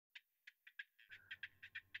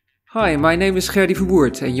Hi, my name is Garry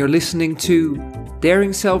Pratt and you're listening to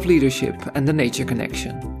Daring Self-Leadership and the Nature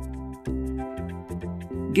Connection.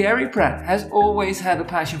 Garry Pratt has always had a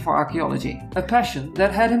passion for archaeology, a passion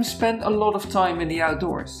that had him spend a lot of time in the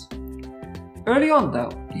outdoors. Early on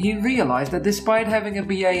though, he realized that despite having a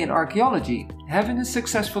BA in archaeology, having a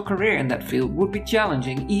successful career in that field would be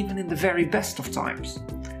challenging even in the very best of times.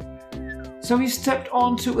 So he stepped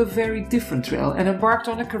onto a very different trail and embarked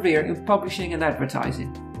on a career in publishing and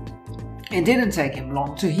advertising. It didn't take him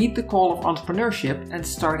long to heed the call of entrepreneurship and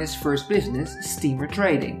start his first business, Steamer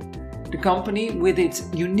Trading. The company, with its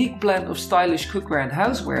unique blend of stylish cookware and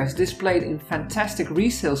housewares displayed in fantastic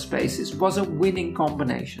resale spaces, was a winning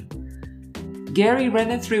combination. Garry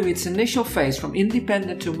ran it through its initial phase from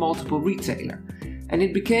independent to multiple retailer, and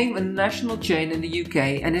it became a national chain in the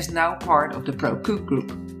UK and is now part of the Pro Cook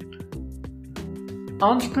Group.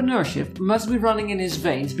 Entrepreneurship must be running in his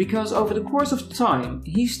veins because over the course of time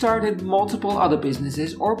he started multiple other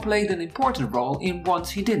businesses or played an important role in ones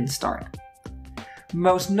he didn't start.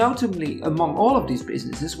 Most notably among all of these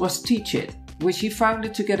businesses was Teach It, which he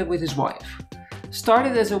founded together with his wife.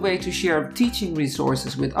 Started as a way to share teaching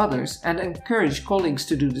resources with others and encourage colleagues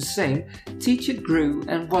to do the same, Teach It grew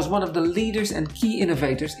and was one of the leaders and key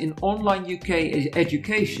innovators in online UK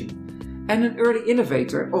education, and an early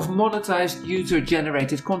innovator of monetized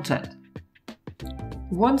user-generated content.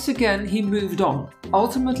 Once again, he moved on,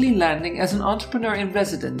 ultimately landing as an entrepreneur in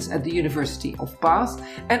residence at the University of Bath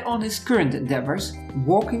and on his current endeavors,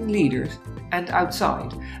 Walking Leaders and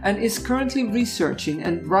Outside, and is currently researching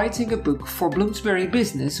and writing a book for Bloomsbury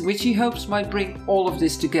Business, which he hopes might bring all of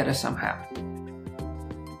this together somehow.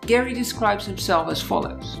 Garry describes himself as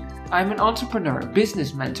follows: I'm an entrepreneur,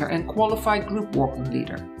 business mentor and qualified group walking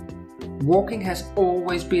leader. Walking has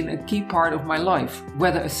always been a key part of my life,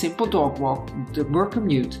 whether a simple dog walk, the work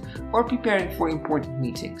commute, or preparing for important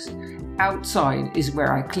meetings. Outside is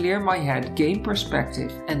where I clear my head, gain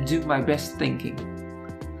perspective, and do my best thinking.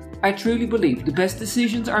 I truly believe the best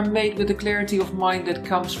decisions are made with a clarity of mind that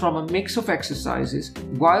comes from a mix of exercises,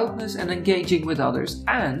 wildness, and engaging with others.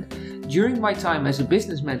 And during my time as a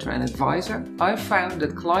business mentor and advisor, I've found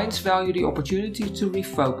that clients value the opportunity to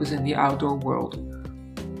refocus in the outdoor world.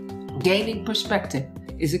 Gaining perspective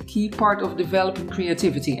is a key part of developing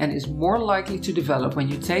creativity and is more likely to develop when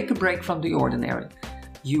you take a break from the ordinary.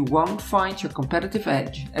 You won't find your competitive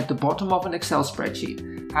edge at the bottom of an Excel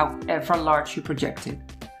spreadsheet, however large you project it.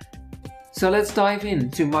 So let's dive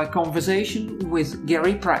into my conversation with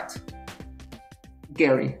Garry Pratt.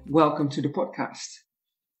 Garry, welcome to the podcast.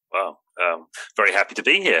 Wow, very happy to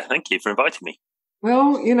be here. Thank you for inviting me.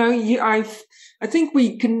 Well, I think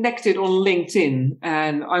we connected on LinkedIn,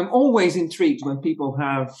 and I'm always intrigued when people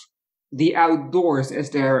have the outdoors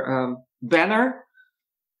as their banner.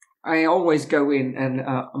 I always go in and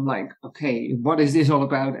I'm like, okay, what is this all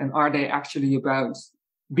about? And are they actually about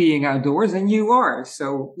being outdoors? And you are.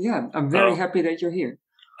 So, yeah, I'm very happy that you're here.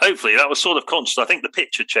 Hopefully, that was sort of conscious. I think the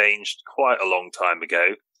picture changed quite a long time ago.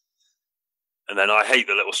 And then I hate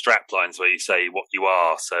the little strap lines where you say what you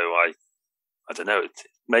are. So I don't know,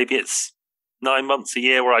 maybe it's 9 months a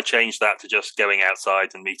year where I change that to just going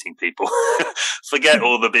outside and meeting people. Forget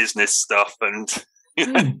all the business stuff. And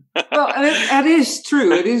Well, that is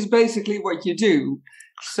true. It is basically what you do.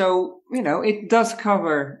 So, it does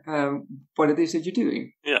cover what it is that you're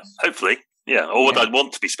doing. Yeah, hopefully. Yeah, or what I'd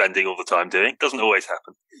want to be spending all the time doing. Doesn't always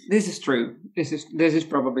happen. This is true. This is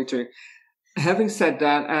probably true. Having said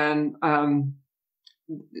that, and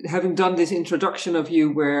having done this introduction of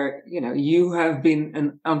you where, you have been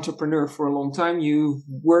an entrepreneur for a long time, you've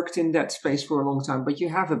worked in that space for a long time, but you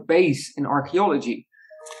have a base in archaeology.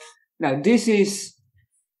 Now, this is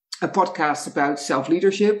a podcast about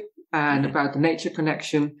self-leadership and about the nature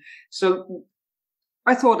connection. So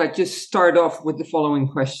I thought I'd just start off with the following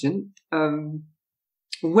question.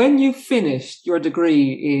 When you finished your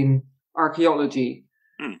degree in archaeology,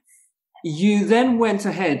 you then went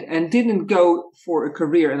ahead and didn't go for a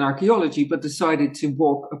career in archaeology, but decided to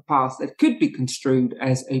walk a path that could be construed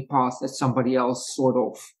as a path that somebody else sort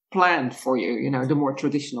of planned for you, the more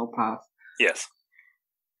traditional path. Yes.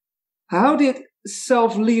 How did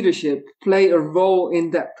self-leadership play a role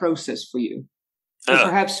in that process for you? And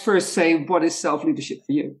perhaps first say, what is self-leadership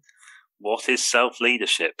for you? What is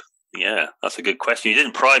self-leadership? Yeah, that's a good question. You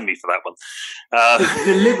didn't prime me for that one.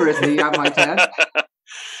 Deliberately, I might add.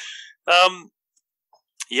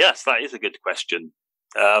 Yes, that is a good question.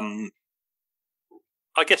 I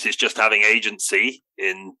guess it's just having agency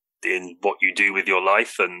in what you do with your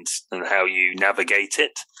life and how you navigate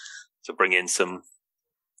it. To bring in some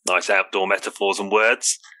nice outdoor metaphors and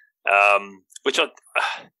words, which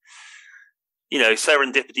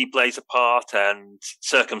serendipity plays a part, and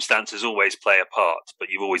circumstances always play a part, but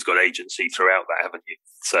you've always got agency throughout that, haven't you?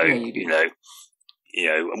 So, Yeah, you do.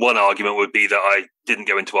 One argument would be that I didn't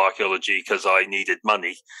go into archaeology because I needed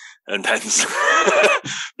money, and hence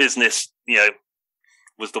business,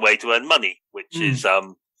 was the way to earn money, which is,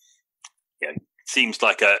 seems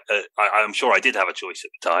like I'm sure I did have a choice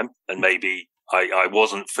at the time, and maybe I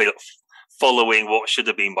wasn't following what should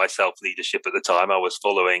have been my self-leadership at the time. I was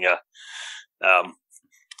following the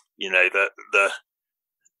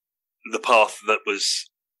path that was,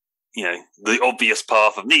 the obvious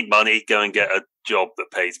path of need money, go and get a job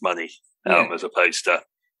that pays money, as opposed to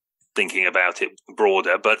thinking about it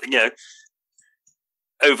broader. But,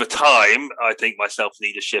 over time, I think my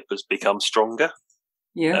self-leadership has become stronger.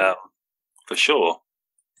 Yeah. For sure.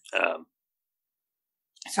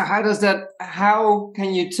 So how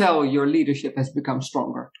can you tell your leadership has become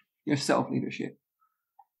stronger, your self-leadership?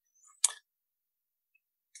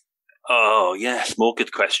 Oh, yes, more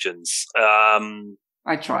good questions.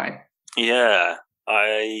 I try. Yeah,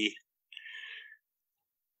 I'm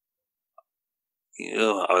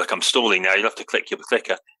stalling now. You'll have to click your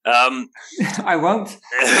clicker. I won't.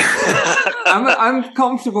 I'm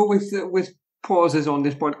comfortable with pauses on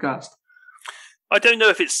this podcast. I don't know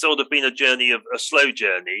if it's sort of been a slow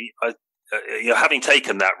journey. Having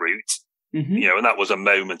taken that route, and that was a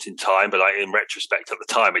moment in time, but in retrospect at the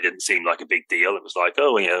time, it didn't seem like a big deal. It was like,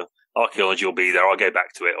 archaeology will be there. I'll go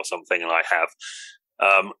back to it or something. And I have.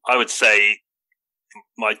 I would say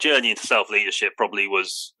my journey into self-leadership probably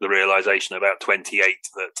was the realization about 28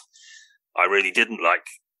 that I really didn't like,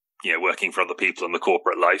 working for other people in the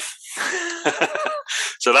corporate life.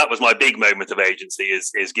 So that was my big moment of agency,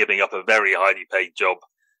 is giving up a very highly paid job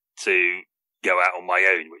to go out on my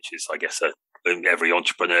own, which is, I guess, every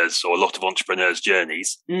entrepreneur's or a lot of entrepreneurs'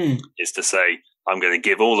 journeys, is to say, I'm going to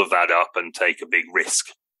give all of that up and take a big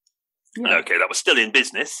risk. Yeah. Okay, that was still in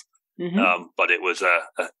business, but it was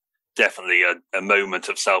definitely a moment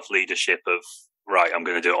of self-leadership of, right, I'm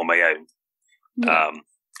going to do it on my own,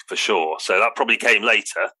 for sure. So that probably came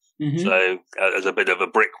later. So as a bit of a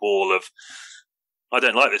brick wall of, I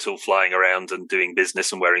don't like this all flying around and doing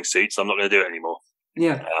business and wearing suits. I'm not going to do it anymore.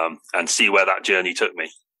 Yeah. And see where that journey took me,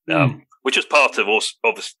 which was part of also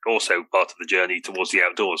part of the journey towards the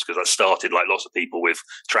outdoors, because I started, like lots of people, with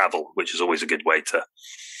travel, which is always a good way to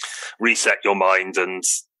reset your mind and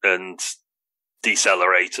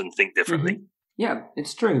decelerate and think differently. Yeah,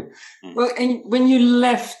 it's true. Well, and when you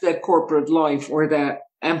left that corporate life or that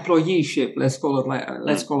employeeship, let's call it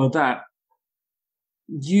that,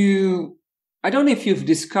 I don't know if you've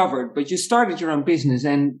discovered, but you started your own business,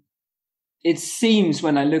 and it seems,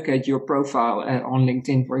 when I look at your profile on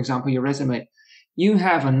LinkedIn, for example, your resume, you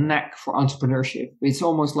have a knack for entrepreneurship. It's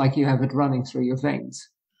almost like you have it running through your veins.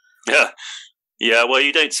 Yeah. Yeah, well,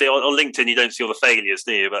 you don't see on LinkedIn, you don't see all the failures,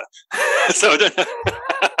 do you? But so I don't know.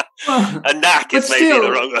 A knack is maybe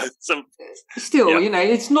the wrong word.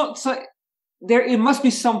 It's not so. It must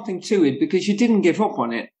be something to it, because you didn't give up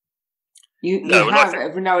on it. You have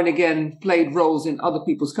every now and again played roles in other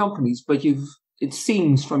people's companies, but it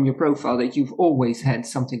seems from your profile that you've always had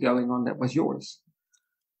something going on that was yours.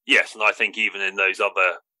 Yes, and I think even in those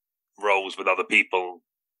other roles with other people,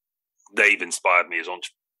 they've inspired me as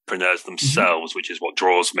entrepreneurs themselves, which is what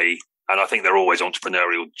draws me. And I think they're always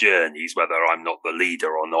entrepreneurial journeys, whether I'm not the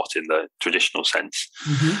leader or not in the traditional sense.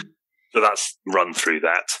 So that's run through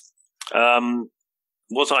that.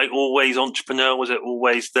 Was I always entrepreneur? Was it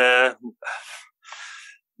always there?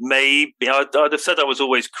 Maybe. I'd have said I was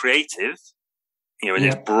always creative, in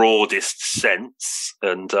its broadest sense.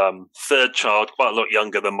 And third child, quite a lot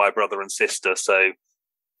younger than my brother and sister. So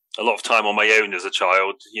a lot of time on my own as a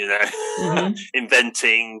child,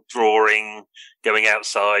 inventing, drawing, going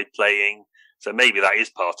outside, playing. So maybe that is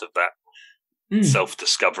part of that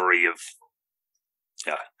self-discovery of,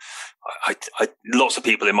 lots of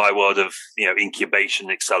people in my world of,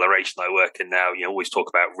 incubation, acceleration I work in now, always talk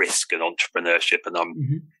about risk and entrepreneurship. And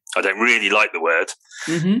I don't really like the word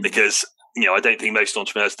because, I don't think most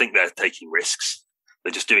entrepreneurs think they're taking risks.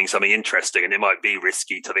 They're just doing something interesting, and it might be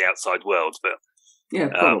risky to the outside world, but yeah,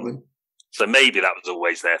 probably. So maybe that was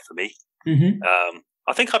always there for me.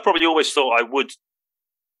 I think I probably always thought I would,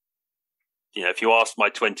 if you asked my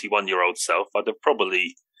 21-year-old self, I'd have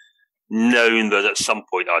probably known that at some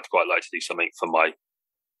point I'd quite like to do something on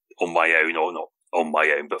my own, or not on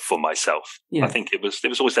my own, but for myself. Yeah. I think it was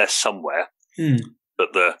always there somewhere.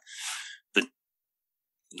 But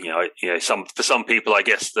for some people, I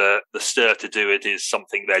guess the stir to do it is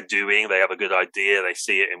something they're doing. They have a good idea. They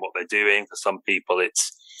see it in what they're doing. For some people,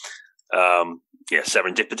 it's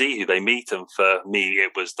serendipity, who they meet. And for me,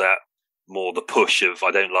 it was that more the push of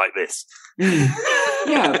I don't like this.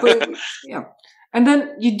 Yeah. And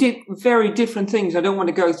then you did very different things. I don't want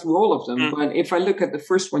to go through all of them, but if I look at the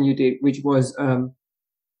first one you did, which was, of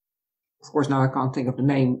course, now I can't think of the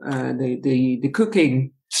name, the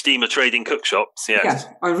cooking. Steamer trading cook shops, yes. Yes,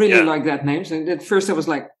 I really like that name. So at first I was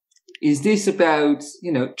like, is this about,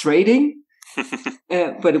 trading?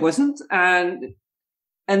 But it wasn't. And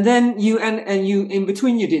then you in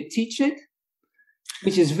between you did Teach It,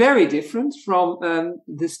 which is very different from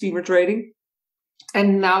the steamer trading.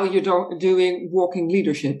 And now you're doing walking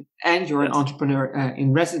leadership, and you're an entrepreneur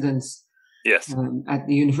in residence at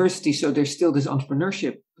the university. So there's still this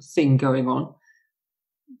entrepreneurship thing going on.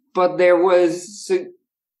 But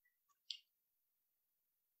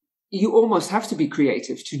you almost have to be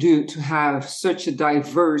creative to have such a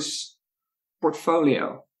diverse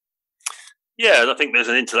portfolio. Yeah, and I think there's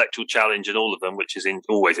an intellectual challenge in all of them, which is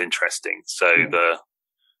always interesting. So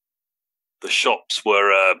the shops were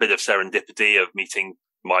a bit of serendipity of meeting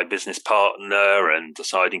my business partner and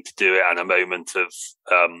deciding to do it, and a moment of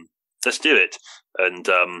let's do it. And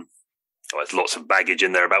there's lots of baggage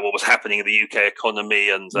in there about what was happening in the UK economy,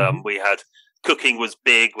 and we had cooking was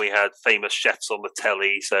big. We had famous chefs on the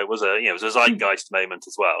telly, so it was a zeitgeist moment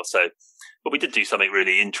as well. So, but we did do something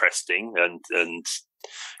really interesting and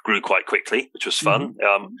grew quite quickly, which was fun.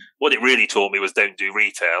 What it really taught me was don't do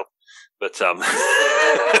retail. But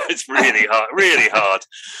it's really hard.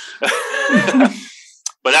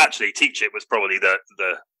 But actually, Teach It was probably the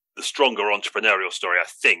stronger entrepreneurial story, I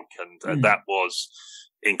think, and that was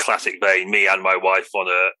in classic vein. Me and my wife on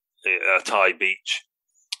a Thai beach.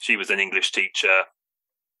 She was an English teacher,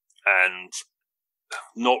 and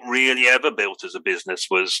not really ever built as a business.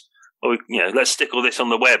 Was let's stick all this on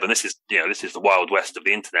the web, and this is the wild west of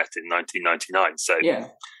the internet in 1999. So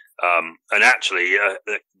and actually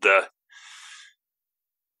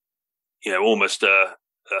almost a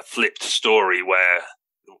flipped story where,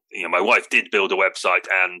 my wife did build a website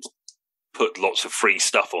and put lots of free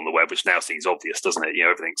stuff on the web, which now seems obvious, doesn't it?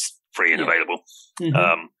 Everything's free and available.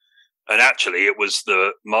 And actually it was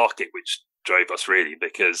the market which drove us really,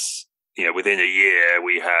 because, within a year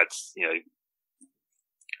we had, I'm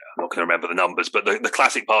not going to remember the numbers, but the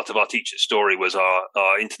classic part of our Teach It story was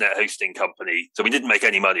our internet hosting company. So we didn't make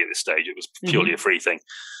any money at this stage. It was purely a free thing.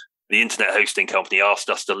 The internet hosting company asked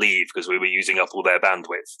us to leave because we were using up all their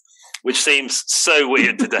bandwidth, which seems so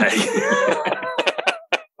weird today.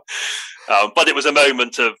 But it was a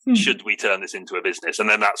moment of, should we turn this into a business? And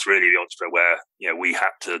then that's really the entrepreneur where, we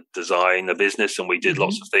had to design a business, and we did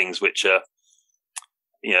lots of things which are,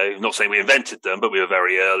 not saying we invented them, but we were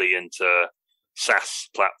very early into SaaS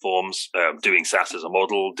platforms, doing SaaS as a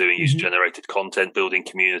model, doing user-generated content, building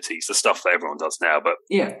communities, the stuff that everyone does now. But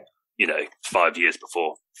 5 years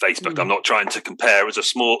before Facebook. I'm not trying to compare. It was a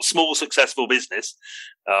small successful business,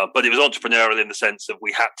 but it was entrepreneurial in the sense of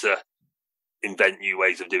we had to invent new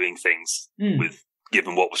ways of doing things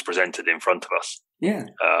given what was presented in front of us.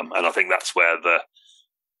 And I think that's where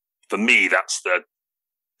for me, that's the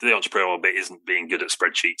entrepreneurial bit isn't being good at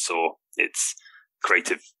spreadsheets, or it's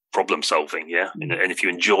creative problem solving. And if you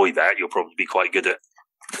enjoy that, you'll probably be quite good at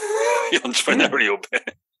the entrepreneurial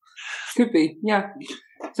bit. Could be,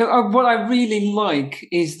 So what I really like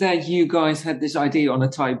is that you guys had this idea on a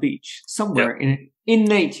Thai beach somewhere in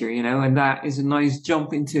nature, and that is a nice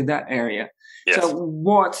jump into that area. Yes. So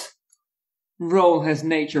what role has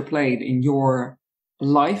nature played in your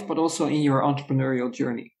life, but also in your entrepreneurial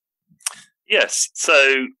journey? Yes.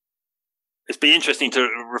 So it's been interesting to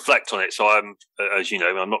reflect on it. So I'm, as you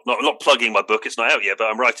know, I'm not plugging my book. It's not out yet,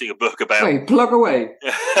 but I'm writing a book about... Wait, plug away.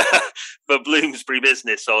 For Bloomsbury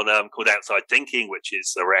Business called Outside Thinking, which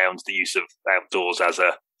is around the use of outdoors as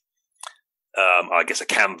a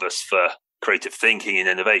canvas for creative thinking and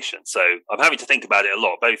innovation. So I'm having to think about it a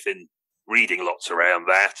lot, both in reading lots around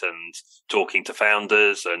that and talking to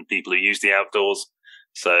founders and people who use the outdoors.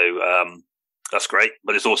 So that's great,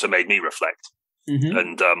 but it's also made me reflect.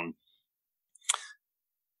 And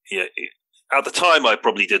at the time, I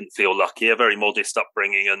probably didn't feel lucky. A very modest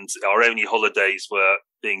upbringing, and our only holidays were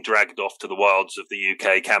being dragged off to the wilds of the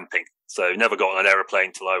UK camping. So never got on an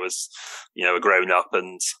aeroplane till I was, a grown up,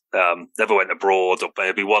 and never went abroad, or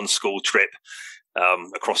maybe one school trip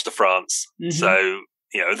across to France. So,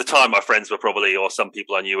 at the time, my friends were probably, or some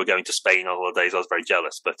people I knew were going to Spain on holidays. I was very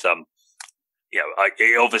jealous, but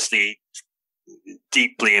it obviously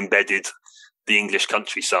deeply embedded the English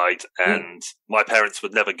countryside, and my parents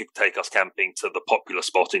would never take us camping to the popular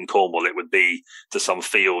spot in Cornwall. It would be to some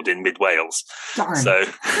field in mid Wales. So,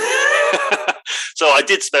 so I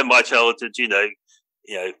did spend my childhood,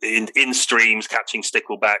 in streams, catching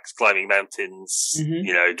sticklebacks, climbing mountains,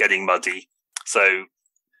 getting muddy. So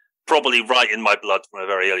probably right in my blood from the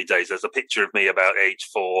very early days. There's a picture of me about age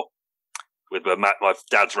 4 with my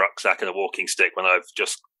dad's rucksack and a walking stick when I've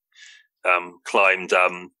just climbed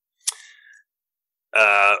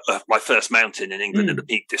my first mountain in England in the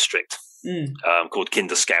Peak District called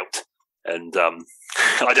Kinder Scout. And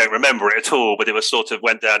I don't remember it at all, but it was sort of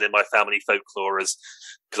went down in my family folklore as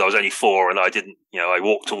because I was only 4 and I didn't, I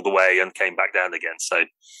walked all the way and came back down again. So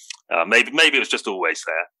maybe it was just always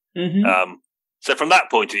there. Mm-hmm. So from that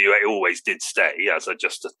point of view, it always did stay as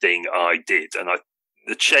just a thing I did. And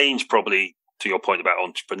the change probably to your point about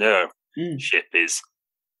entrepreneurship is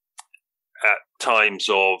at times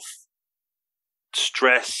of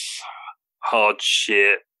stress,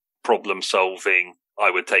 hardship, problem solving, I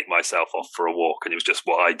would take myself off for a walk, and it was just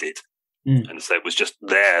what I did. And so it was just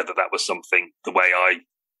there that was something, the way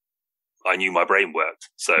I knew my brain worked.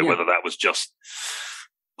 So whether that was just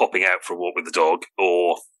popping out for a walk with the dog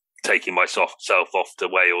or taking myself off to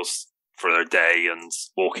Wales for a day and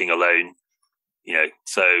walking alone,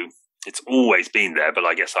 so it's always been there, but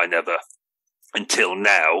I guess I never, until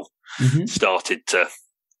now, started to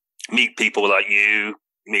meet people like you,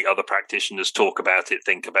 meet other practitioners, talk about it,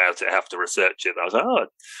 think about it, have to research it. I was like,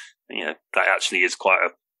 that actually is quite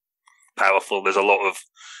powerful. There's a lot of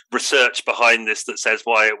research behind this that says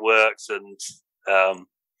why it works. And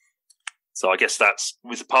so I guess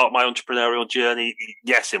was a part of my entrepreneurial journey.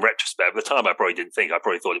 Yes, in retrospect, at the time I probably didn't think. I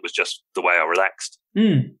probably thought it was just the way I relaxed.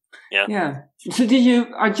 Yeah. So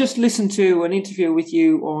I just listened to an interview with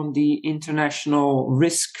you on the International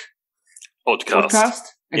Risk podcast.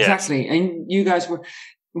 Exactly. Yes. And you guys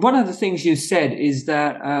one of the things you said is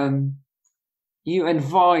that you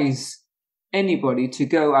advise anybody to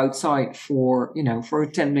go outside for a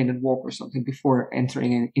 10-minute walk or something before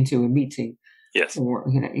entering into a meeting. Yes. Or,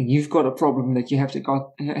 you've got a problem that you have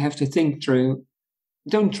to think through.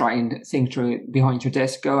 Don't try and think through it behind your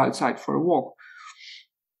desk. Go outside for a walk.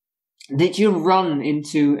 Did you run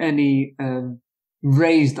into any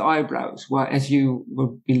raised eyebrows? Well, as you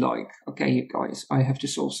would be like, okay, you guys, I have to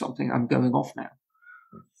solve something. I'm going off now.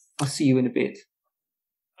 I'll see you in a bit.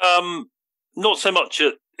 Not so much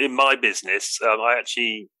in my business.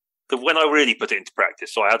 When I really put it into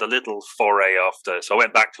practice, so I had a little foray after. So I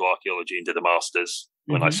went back to archaeology and did a master's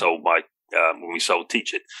when I sold when we sold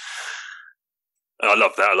Teach It. I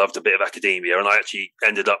loved that. I loved a bit of academia, and I actually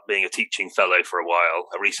ended up being a teaching fellow for a while,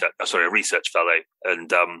 a research fellow, and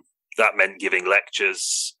that meant giving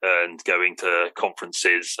lectures and going to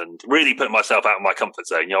conferences and really putting myself out of my comfort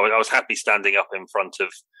zone. I was happy standing up in front of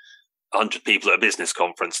 100 people at a business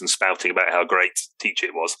conference and spouting about how great Teach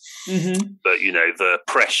It was. But, the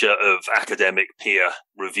pressure of academic peer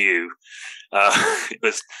review, it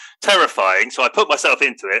was terrifying. So I put myself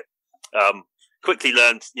into it, quickly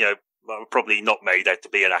learned, I'm probably not made out to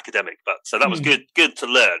be an academic, but so that was good to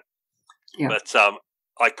learn. Yeah. But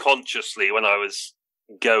I consciously, when I was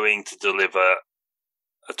going to deliver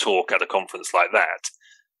a talk at a conference like that,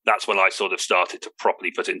 that's when I sort of started to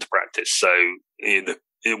properly put it into practice. So it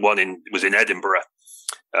was in Edinburgh.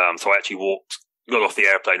 So I actually got off the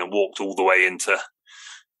airplane and walked all the way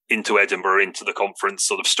into Edinburgh, into the conference,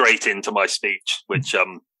 sort of straight into my speech, which at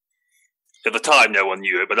the time no one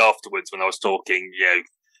knew it, but afterwards when I was talking,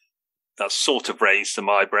 that sort of raised some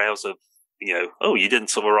eyebrows of, oh, you didn't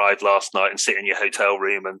sort of arrive last night and sit in your hotel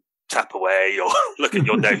room and tap away or look at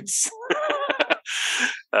your notes.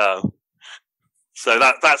 So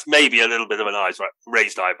that's maybe a little bit of an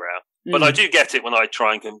raised eyebrow. But I do get it when I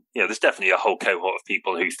try and, there's definitely a whole cohort of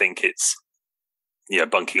people who think it's,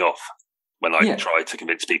 bunking off when I try to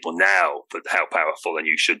convince people now that how powerful and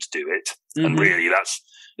you should do it. And really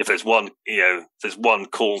if there's one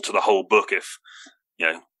call to the whole book,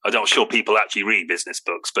 I'm not sure people actually read business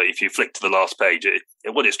books, but if you flick to the last page,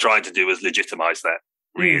 what it's trying to do is legitimize that.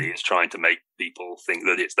 Really, it's trying to make people think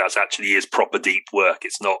that that actually is proper deep work.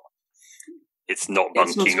 It's not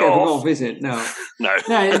bunking off, is it? No. No.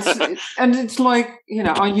 It's like,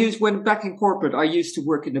 when back in corporate, I used to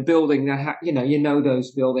work in a building that,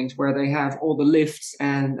 those buildings where they have all the lifts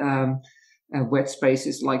and wet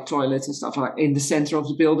spaces like toilets and stuff like in the center of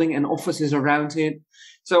the building and offices around it.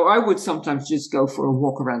 So I would sometimes just go for a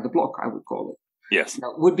walk around the block, I would call it. Yes. It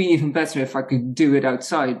would be even better if I could do it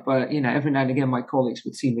outside, but, every now and again, my colleagues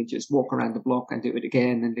would see me just walk around the block and do it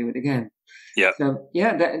again and do it again. Yeah. So,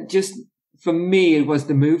 that just, for me, it was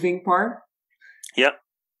the moving part. Yeah.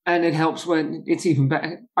 And it helps when it's even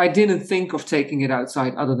better. I didn't think of taking it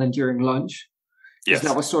outside other than during lunch. Yes.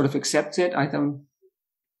 That was sort of accepted.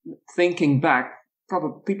 Thinking back,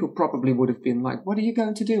 people probably would have been like, what are you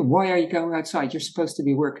going to do? Why are you going outside? You're supposed to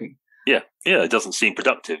be working. Yeah, it doesn't seem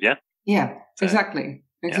productive, yeah? Yeah, so, exactly.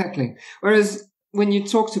 Whereas when you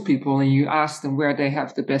talk to people and you ask them where they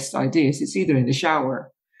have the best ideas, it's either in the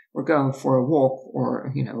shower or going for a walk or,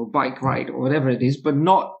 a bike ride or whatever it is, but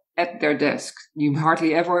not at their desk. You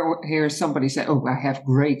hardly ever hear somebody say, oh, I have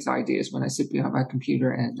great ideas when I sit behind my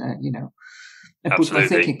computer and put my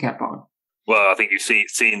thinking cap on. Well, I think you've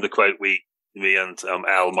seen the quote me and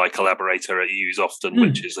Al, my collaborator, use often,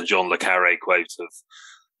 which is the John le Carré quote of,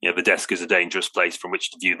 the desk is a dangerous place from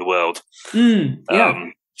which to view the world.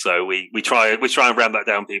 So we try and ram that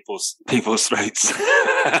down people's throats.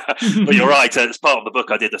 But you're right. As part of the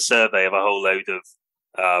book, I did a survey of a whole load of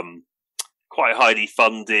quite highly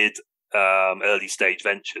funded early stage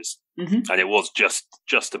ventures, and it was just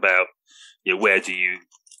about where do you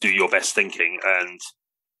do your best thinking, and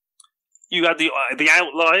you had the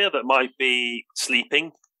outlier that might be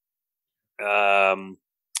sleeping.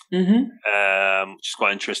 Which is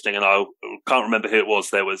quite interesting, and I can't remember who it was.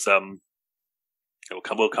 There was it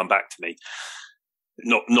will come back to me.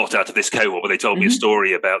 Not out of this cohort, but they told me a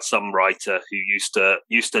story about some writer who used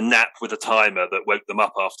to nap with a timer that woke them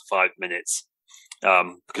up after 5 minutes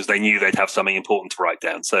because they knew they'd have something important to write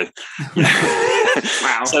down. So,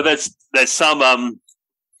 wow. So there's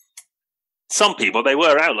some people, they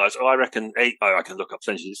were outliers. I reckon I can look up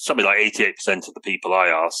percentages. Something like 88% of the people I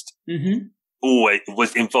asked always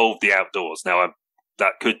was involved the outdoors. Now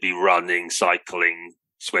that could be running, cycling,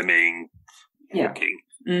 swimming, walking,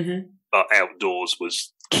 but outdoors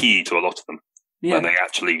was key to a lot of them when they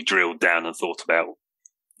actually drilled down and thought about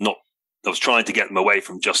I was trying to get them away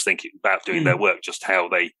from just thinking about doing their work, just how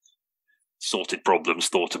they sorted problems,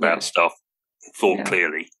 thought about stuff, thought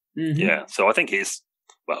clearly. Yeah. So I think it's,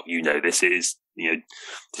 well, this is,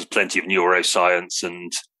 there's plenty of neuroscience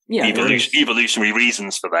and evolutionary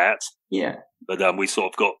reasons for that. Yeah. But we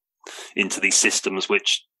sort of got into these systems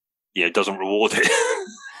which, doesn't reward it.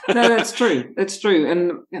 No, that's true. That's true.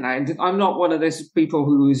 And, I'm not one of those people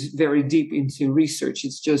who is very deep into research.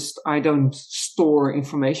 It's just I don't store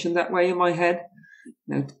information that way in my head.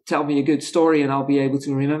 Tell me a good story and I'll be able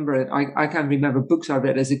to remember it. I can remember books I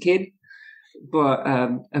read as a kid, but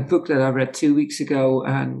a book that I read 2 weeks ago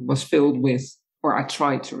and was filled with, or I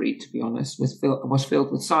tried to read, to be honest, was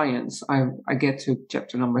filled with science. I get to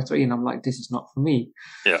chapter number 3 and I'm like, this is not for me.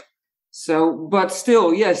 Yeah. So, but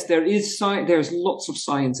still, yes, there's lots of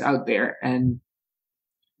science out there. And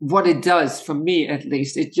what it does, for me at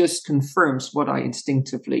least, it just confirms what I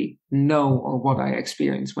instinctively know or what I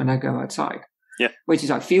experience when I go outside. Yeah. Which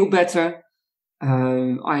is I feel better.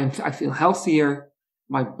 I feel healthier.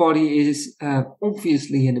 My body is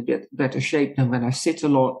obviously in a bit better shape than when I sit a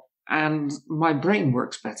lot. And my brain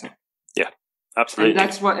works better. Yeah, absolutely.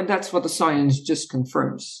 And that's what the science just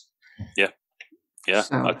confirms. Yeah. Yeah,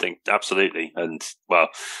 so. I think absolutely. And well,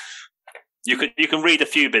 you can read a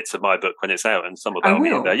few bits of my book when it's out, and some of that will be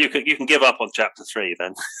in there. You can give up on chapter 3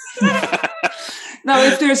 then. Now,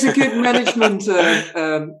 if there's a good management,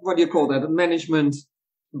 what do you call that? A management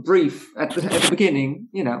brief at the beginning,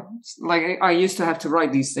 like I used to have to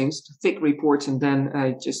write these things, thick reports, and then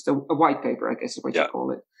just a white paper, I guess is what you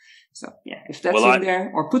call it. So yeah, if that's in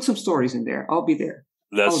there, or put some stories in there, I'll be there.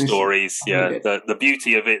 The stories, the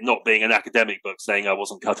beauty of it not being an academic book, saying I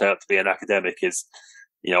wasn't cut out to be an academic, is,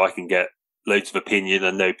 I can get loads of opinion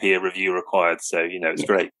and no peer review required. So, it's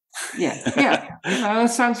great. Yeah. It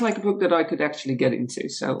sounds like a book that I could actually get into.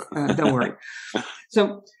 So don't worry.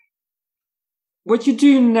 So what you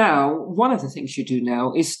do now, one of the things you do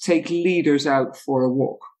now is take leaders out for a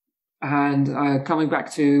walk. And coming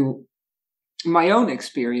back to my own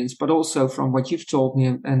experience, but also from what you've told me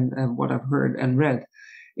and what I've heard and read,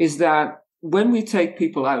 is that when we take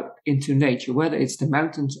people out into nature, whether it's the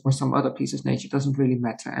mountains or some other piece of nature, doesn't really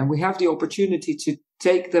matter. And we have the opportunity to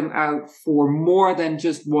take them out for more than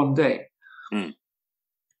just one day. In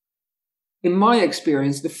my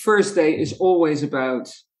experience, the first day is always about,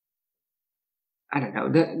 I don't know,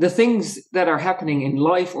 the things that are happening in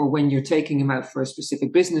life, or when you're taking them out for a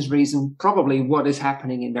specific business reason, probably what is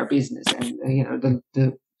happening in their business and,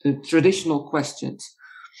 the traditional questions.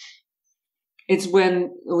 It's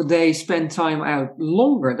when they spend time out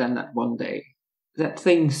longer than that one day that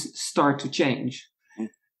things start to change.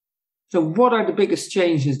 So what are the biggest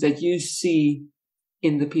changes that you see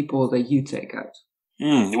in the people that you take out?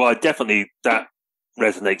 Well, definitely that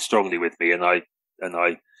resonates strongly with me. And I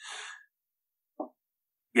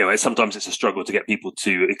sometimes it's a struggle to get people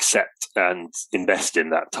to accept and invest in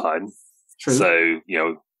that time. True. So,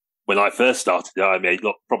 when I first started, I made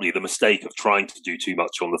probably the mistake of trying to do too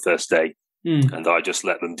much on the first day. And I just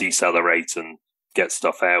let them decelerate and get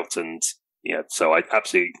stuff out. And so I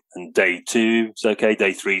absolutely, and day 2 is okay.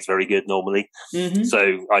 Day 3 is very good normally. Mm-hmm.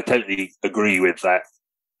 So I totally agree with that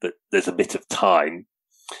there's a bit of time.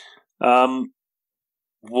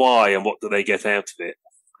 Why and what do they get out of it?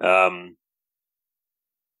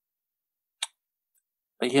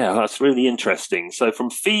 Yeah, that's really interesting. So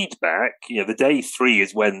from feedback, the day 3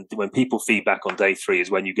 is when people feedback on day 3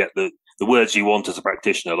 is when you get the words you want as a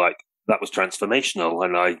practitioner, like that was transformational,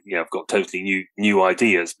 and I've got totally new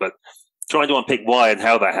ideas. But trying to unpick why and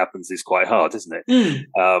how that happens is quite hard, isn't it?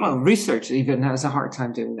 Well, research even has a hard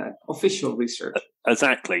time doing that. Official research.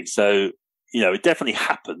 Exactly. So, it definitely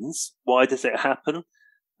happens. Why does it happen?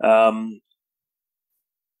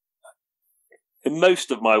 In most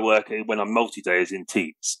of my work, when I'm multi-day, is in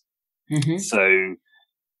teams. Mm-hmm. So,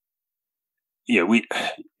 we,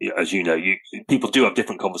 as you know, people do have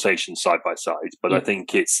different conversations side by side, but I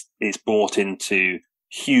think it's brought into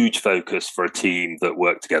huge focus for a team that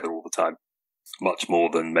work together all the time, much more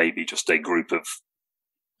than maybe just a group of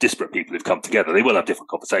disparate people who've come together. They will have different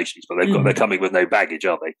conversations, but they're coming with no baggage,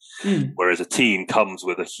 are they? Whereas a team comes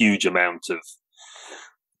with a huge amount of,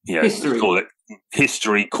 history. Call it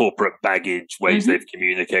history, corporate baggage, ways they've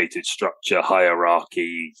communicated, structure,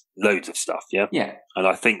 hierarchy, loads of stuff. Yeah. And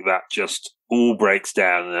I think that just all breaks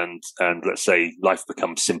down, and let's say life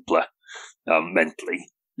becomes simpler mentally.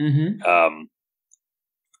 And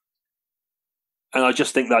I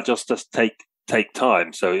just think that just does take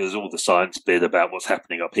time. So there's all the science bit about what's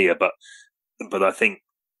happening up here, but I think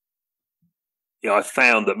I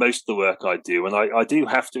found that most of the work I do, and I do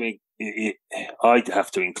have to. I'd have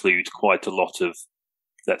to include quite a lot of,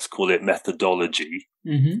 let's call it, methodology.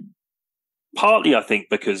 Partly, I think,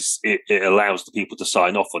 because it allows the people to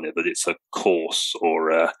sign off on it, that it's a course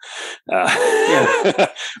or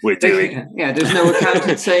we're doing. There's no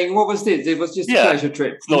accountant saying, what was this? It was just a pleasure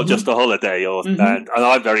trip. It's not just a holiday. And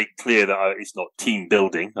I'm very clear that it's not team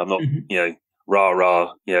building. I'm not,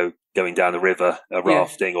 rah-rah, going down the river,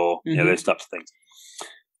 rafting or, those types of things.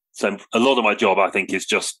 So a lot of my job, I think, is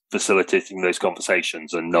just facilitating those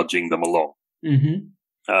conversations and nudging them along.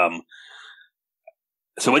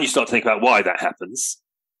 So when you start to think about why that happens,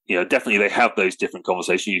 definitely they have those different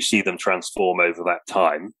conversations. You see them transform over that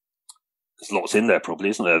time. There's lots in there, probably,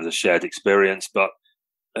 isn't there? The shared experience, but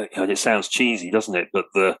it sounds cheesy, doesn't it? But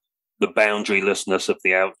the boundarylessness of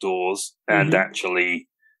the outdoors and actually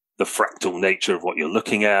the fractal nature of what you're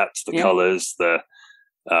looking at, the colours,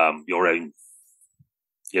 your own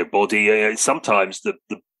body. Sometimes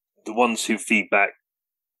the ones who feedback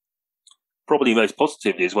probably most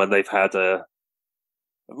positively is when they've had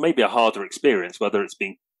maybe a harder experience, whether it's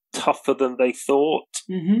been tougher than they thought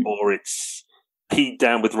or it's peed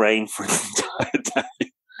down with rain for an entire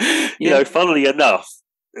day. Funnily enough,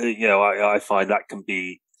 I find that can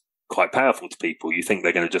be quite powerful to people. You think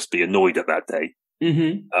they're going to just be annoyed at that day.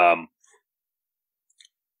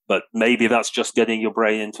 But maybe that's just getting your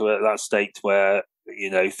brain into that state where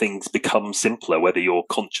things become simpler, whether you're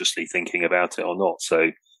consciously thinking about it or not.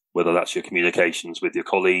 So whether that's your communications with your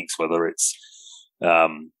colleagues, whether it's a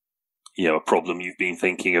problem you've been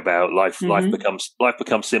thinking about, life becomes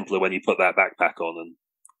simpler when you put that backpack on and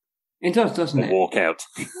it does, doesn't it? Walk out.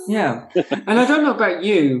 Yeah, and I don't know about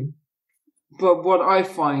you, but what I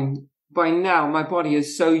find by now, my body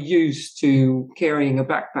is so used to carrying a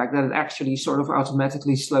backpack that it actually sort of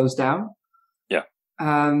automatically slows down.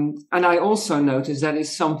 And I also notice that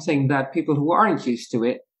is something that people who aren't used to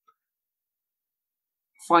it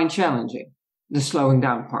find challenging, the slowing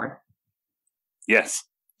down part. Yes.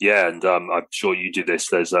 Yeah. And I'm sure you do this.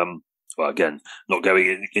 There's, well, again, not going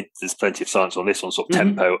in, there's plenty of science on this, on sort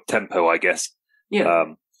of tempo, I guess. Yeah.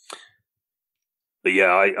 But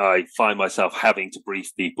yeah, I find myself having to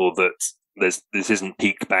brief people that this isn't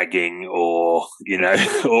peak bagging or,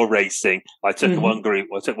 or racing. I took one group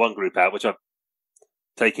out, which I'm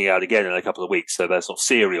taking out again in a couple of weeks. So they're sort of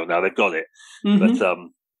serial now. They've got it. But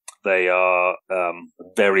they are a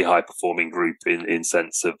very high performing group in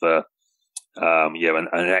sense of an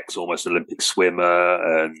ex almost Olympic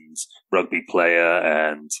swimmer and rugby player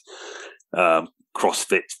and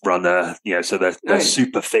CrossFit runner. So they're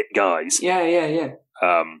super fit guys. Yeah.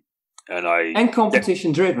 And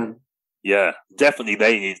competition driven. Yeah, definitely.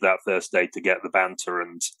 They need that first day to get the banter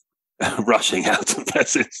and rushing out of their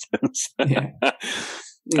systems.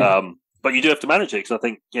 But you do have to manage it, because I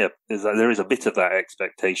think there is a bit of that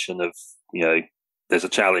expectation of there's a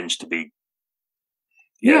challenge to be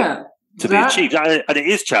be achieved, and it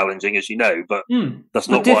is challenging, as you know, but that's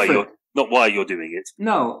not why you're doing it.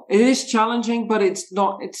 No, it is challenging, but it's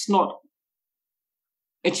not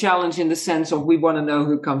a challenge in the sense of we want to know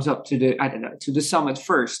who comes up to the summit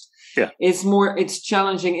first. Yeah. It's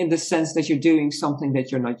challenging in the sense that you're doing something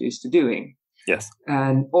that you're not used to doing. Yes.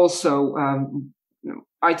 And also,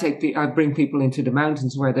 I bring people into the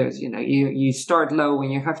mountains where there's, you start low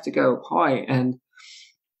and you have to go high. And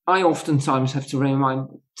I oftentimes have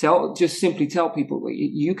to simply tell people, well,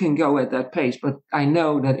 you can go at that pace, but I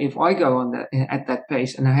know that if I go at that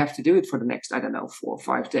pace and I have to do it for the next, 4 or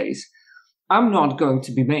 5 days, I'm not going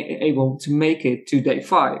to be able to make it to day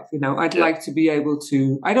 5. I'd like to be able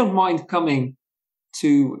to, I don't mind coming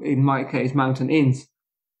to, in my case, mountain inns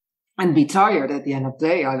and be tired at the end of the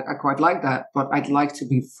day. I quite like that, but I'd like to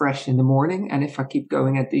be fresh in the morning. And if I keep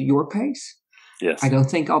going at your pace, yes, I don't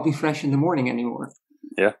think I'll be fresh in the morning anymore.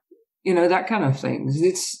 Yeah. That kind of thing.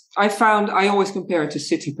 I always compare it to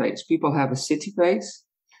city pace. People have a city pace,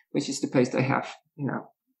 which is the pace they have,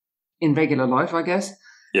 in regular life, I guess.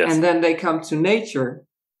 Yes. And then they come to nature,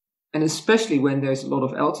 and especially when there's a lot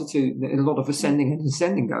of altitude, a lot of ascending and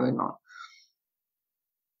descending going on,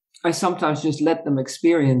 I sometimes just let them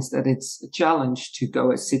experience that it's a challenge to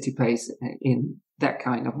go at city pace in that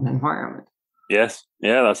kind of an environment. Yes.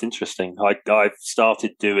 Yeah, that's interesting. I've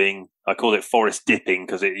started doing, I call it forest dipping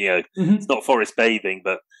because it's not forest bathing,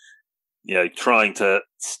 but, trying to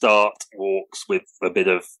start walks with a bit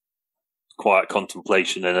of quiet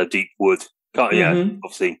contemplation and a deep wood.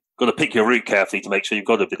 Obviously got to pick your route carefully to make sure you've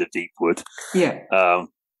got a bit of deep wood. Yeah.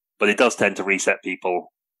 But it does tend to reset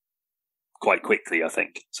people quite quickly, I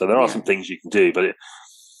think. So there are some things you can do, but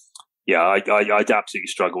I'd absolutely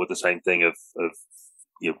struggle with the same thing of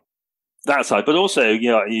that side. But also,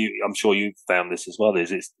 I'm sure you've found this as well.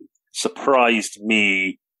 It's surprised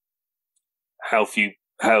me how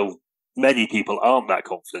many people aren't that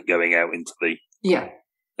confident going out into the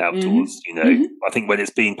outdoors. I think when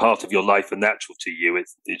it's been part of your life and natural to you,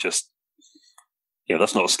 it just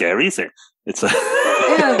that's not scary, is it? It's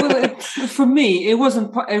for me, it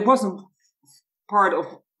wasn't part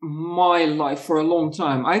of my life for a long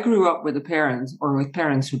time. I grew up with parents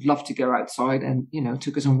who'd love to go outside and,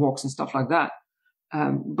 took us on walks and stuff like that.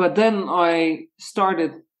 But then I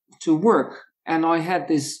started to work and I had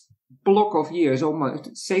this block of years,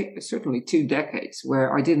 certainly 2 decades,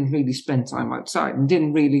 where I didn't really spend time outside and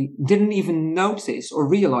didn't even notice or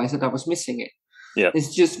realize that I was missing it. Yeah.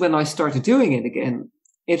 It's just when I started doing it again,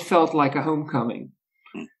 it felt like a homecoming.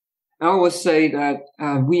 I always say that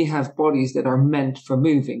we have bodies that are meant for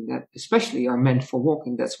moving, that especially are meant for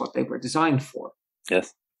walking. That's what they were designed for.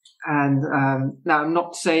 Yes. And now I'm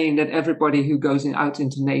not saying that everybody who goes out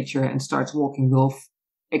into nature and starts walking will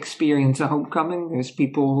experience a homecoming. There's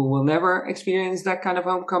people who will never experience that kind of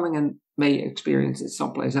homecoming and may experience it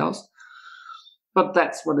someplace else. But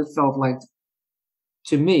that's what it felt like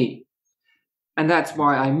to me. And that's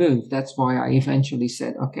why I moved. That's why I eventually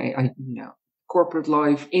said, okay, corporate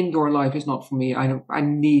life, indoor life is not for me. I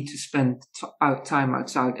need to spend time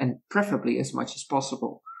outside and preferably as much as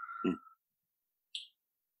possible.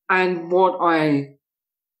 And what I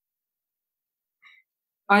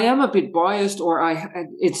am a bit biased, or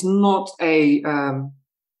it's not a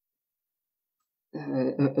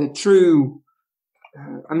true.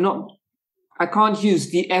 I can't use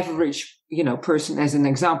the average, person as an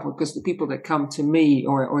example, because the people that come to me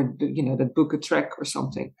or that book a trek or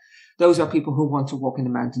something, those are people who want to walk in the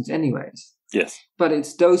mountains anyways. Yes. But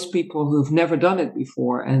it's those people who've never done it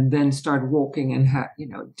before and then start walking and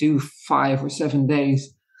do 5 or 7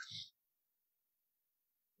 days.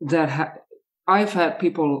 I've had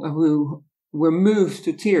people who were moved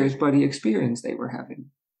to tears by the experience they were having.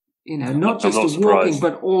 Not just the walking,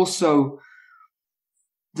 but also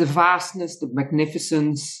the vastness, the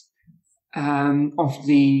magnificence of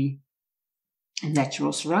the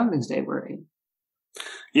natural surroundings they were in.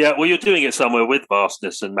 Yeah, well, you're doing it somewhere with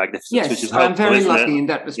vastness and magnificence, which is helpful. I'm very lucky in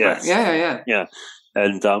that respect. Yes. Yeah.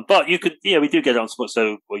 And but you could, we do get it on spot.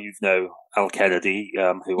 So, Al Kennedy,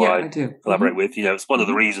 who I collaborate with. It's one of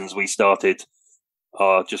the reasons we started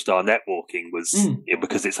our networking was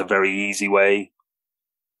because it's a very easy way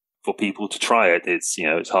for people to try it. It's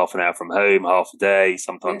it's half an hour from home, half a day,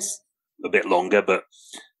 sometimes a bit longer, but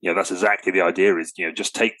that's exactly the idea. Is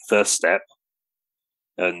just take the first step.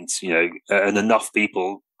 And, and enough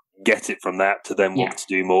people get it from that to then want to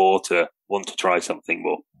do more, to want to try something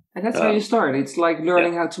more. And that's how you start. It's like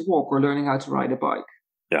learning how to walk or learning how to ride a bike.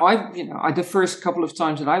 Yeah. The first couple of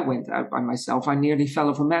times that I went out by myself, I nearly fell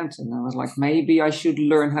off a mountain. I was like, maybe I should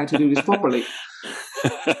learn how to do this properly.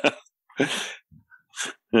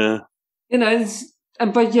 Yeah.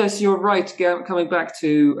 But yes, you're right. Coming back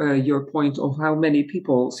to your point of how many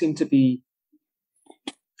people seem to be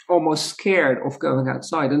almost scared of going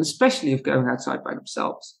outside, and especially of going outside by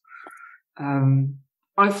themselves.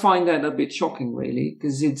 I find that a bit shocking, really,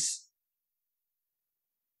 because it's,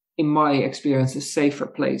 in my experience, a safer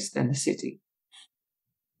place than the city.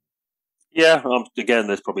 Yeah, again,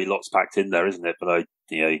 there's probably lots packed in there, isn't it? But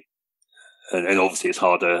and obviously it's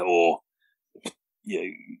harder, or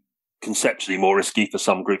conceptually more risky for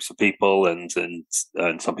some groups of people, and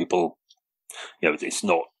some people, it's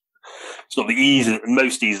not the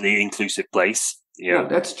most easily inclusive place. No,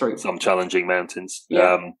 that's true. Some challenging mountains,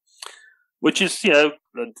 which is, I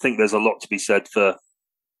think there's a lot to be said for,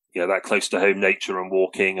 that close to home nature and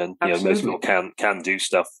walking, and most people can do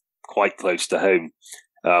stuff quite close to home.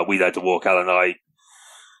 We had to walk, Alan and I,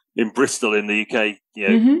 in Bristol in the UK,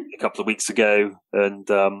 a couple of weeks ago, and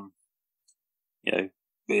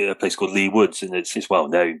a place called Lee Woods, and it's well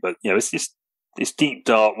known, but it's deep,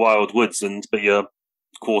 dark, wild woods, but you're a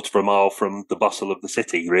quarter of a mile from the bustle of the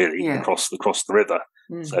city, really, across the river.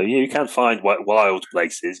 So you can find wild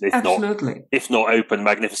places, if not open,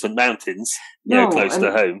 magnificent mountains, close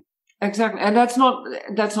to home. Exactly, and that's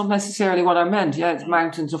not necessarily what I meant. Yeah,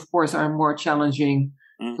 mountains, of course, are a more challenging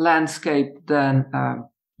landscape than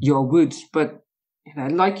your woods, but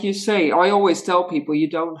like you say, I always tell people you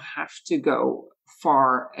don't have to go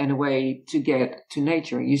far and away to get to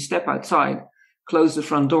nature. You step outside, close the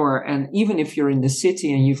front door, and even if you're in the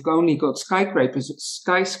city and you've only got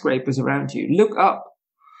skyscrapers around you, look up.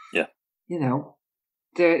 Yeah.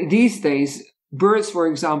 These days, birds, for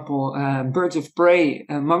example, birds of prey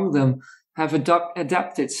among them have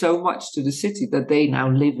adapted so much to the city that they now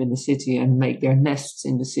live in the city and make their nests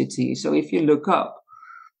in the city. So if you look up,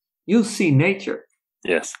 you'll see nature.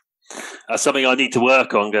 Yes. That's something I need to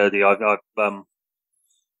work on, Gertie. I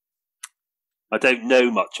don't know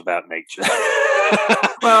much about nature.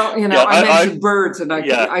 Well, I mentioned birds, and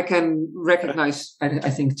I can recognize, I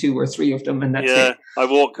think, 2 or 3 of them, and that's it. I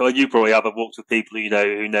walk. You probably have. I've walked with people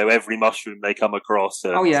who know every mushroom they come across.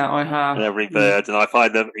 And, I have. And every bird, and I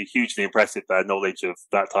find them hugely impressive. Their knowledge of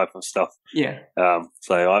that type of stuff. Yeah.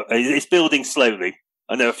 So it's building slowly.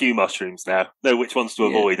 I know a few mushrooms now. Know which ones to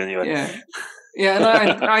avoid anyway. Yeah. Yeah,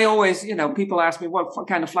 and I always, people ask me what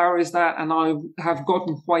kind of flower is that, and I have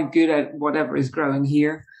gotten quite good at whatever is growing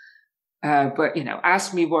here. But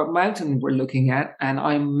ask me what mountain we're looking at, and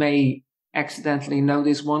I may accidentally know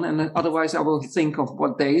this one, and otherwise I will think of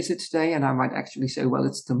what day is it today, and I might actually say, well,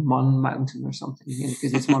 it's the Mun Mountain or something,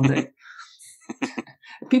 because it's Monday.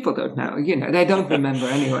 People don't know, they don't remember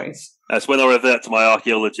anyways. That's when I revert to my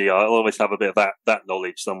archaeology. I'll always have a bit of that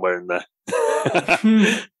knowledge somewhere in there.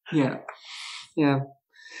 Yeah.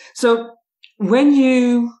 So when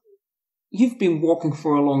you've been walking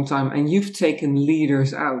for a long time and you've taken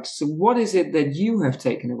leaders out, so what is it that you have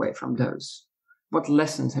taken away from those? What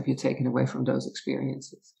lessons have you taken away from those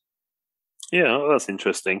experiences? Yeah, well, that's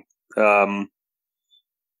interesting. I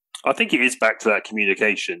think it is back to that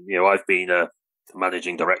communication. I've been a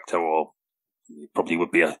managing director, or probably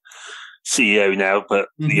would be a CEO now, but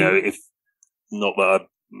if not that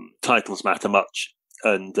titles matter much,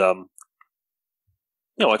 and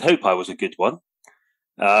I'd hope I was a good one.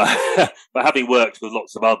 But having worked with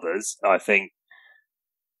lots of others, I think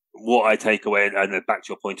what I take away, and then back to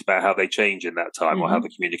your point about how they change in that time, or how the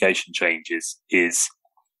communication changes, is,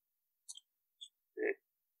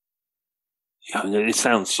 it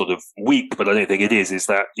sounds sort of weak, but I don't think it is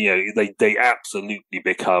that, they absolutely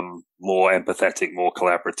become more empathetic, more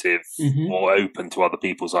collaborative, more open to other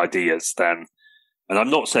people's ideas than. And I'm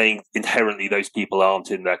not saying inherently those people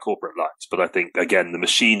aren't in their corporate lives, but I think, again, the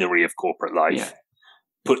machinery of corporate life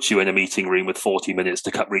puts you in a meeting room with 40 minutes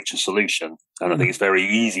to reach a solution. And I think it's very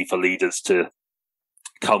easy for leaders to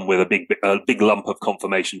come with a big lump of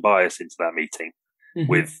confirmation bias into that meeting,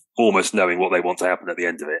 with almost knowing what they want to happen at the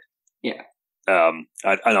end of it. Yeah. And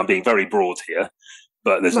I'm being very broad here,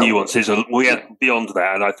 but there's nuances beyond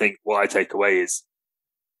that. And I think what I take away is,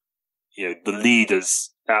 the leaders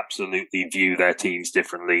absolutely view their teams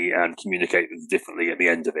differently and communicate them differently at the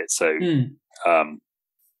end of it. So,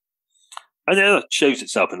 and it shows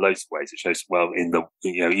itself in loads of ways. It shows in the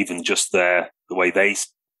even just the way they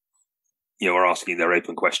are asking their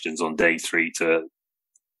open questions on day 3 to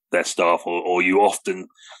their staff, or you often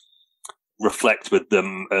reflect with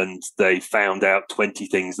them and they found out 20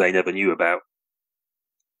 things they never knew about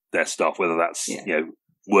their staff, whether that's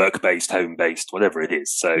work-based, home-based, whatever it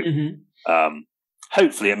is. So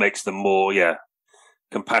hopefully it makes them more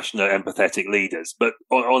compassionate, empathetic leaders. But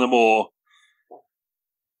on a more,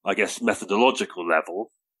 I guess, methodological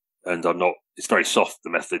level, and it's very soft, the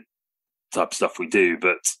method type of stuff we do,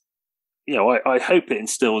 but I hope it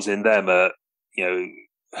instills in them a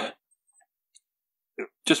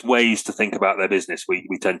just ways to think about their business. We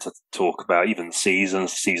tend to talk about even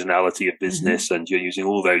seasons, seasonality of business, and you're using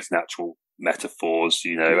all those natural metaphors.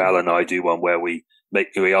 Al and I do one where we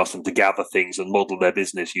ask them to gather things and model their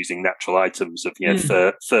business using natural items of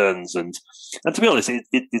ferns, and to be honest,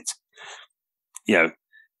 it's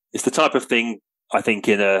it's the type of thing I think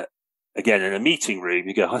in a meeting room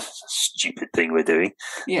you go, oh, that's a stupid thing we're doing,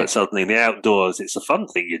 but suddenly in the outdoors it's a fun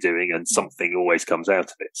thing you're doing, and something always comes out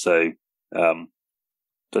of it. So don't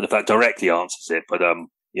know if that directly answers it, but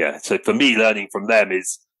so for me, learning from them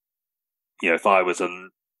is, if I was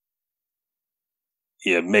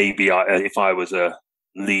if I was a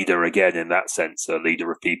leader again, in that sense, a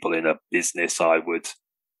leader of people in a business, I would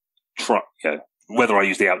try, whether I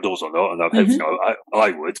use the outdoors or not, and I hope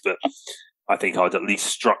I would, but I think I'd at least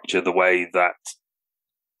structure the way that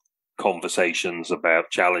conversations about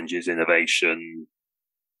challenges, innovation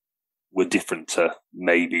were different to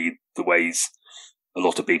maybe the ways a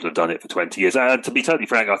lot of people have done it for 20 years. And to be totally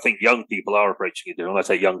frank, I think young people are approaching it different. When I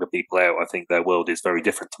say younger people out, I think their world is very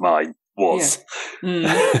different to mine was.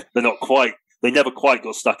 Yeah. They never quite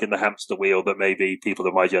got stuck in the hamster wheel that maybe people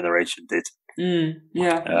of my generation did.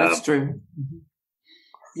 Yeah, that's true. Mm-hmm.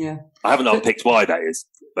 Yeah. I haven't unpicked why that is,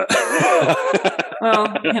 but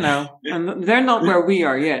well, and they're not where we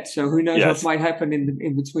are yet, so who knows what might happen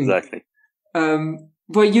in between. Exactly.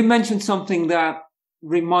 But you mentioned something that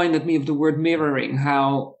reminded me of the word mirroring,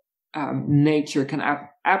 how nature can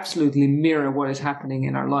absolutely mirror what is happening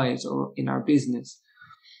in our lives or in our business.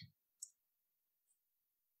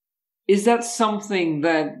 Is that something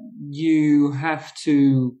that you have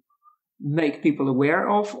to make people aware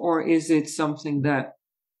of, or is it something that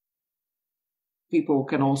people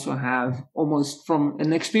can also have almost from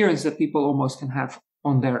an experience that people almost can have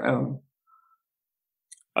on their own?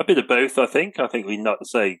 A bit of both, I think. I think we not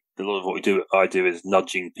say a lot of what I do is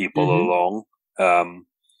nudging people along. A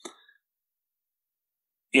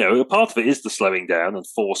part of it is the slowing down and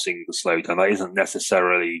forcing the slow down. That isn't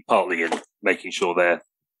necessarily partly in making sure they're,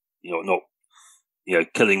 not,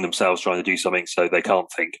 killing themselves trying to do something so they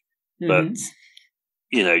can't think. But,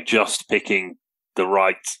 just picking the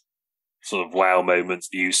right sort of wow moments,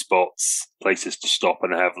 view spots, places to stop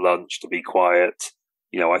and have lunch, to be quiet.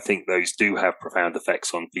 I think those do have profound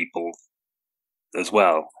effects on people as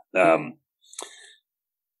well.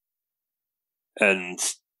 And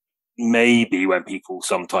maybe when people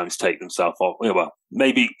sometimes take themselves off,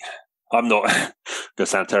 maybe I'm not going to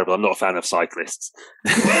sound terrible. I'm not a fan of cyclists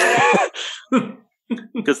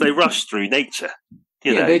because they rush through nature.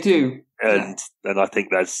 They do. And I think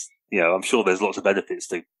that's, I'm sure there's lots of benefits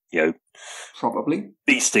to, probably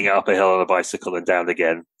beasting up a hill on a bicycle and down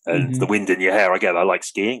again, and the wind in your hair. Again, I like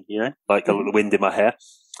skiing, like the wind in my hair.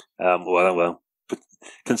 Well,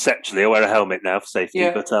 conceptually, I wear a helmet now for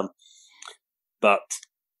safety, but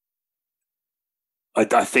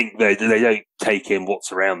I think they don't take in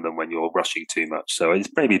what's around them when you're rushing too much. So it's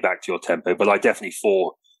maybe back to your tempo, but I definitely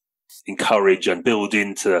encourage and build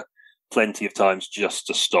into plenty of times just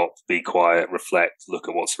to stop, be quiet, reflect, look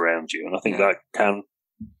at what's around you. And I think that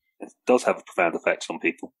it does have profound effects on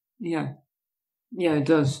people. Yeah, it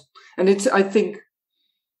does. And I think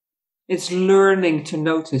it's learning to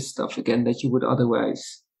notice stuff again that you would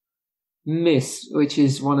otherwise miss, which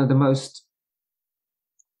is one of the most,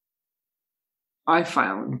 I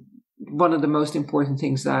found, one of the most important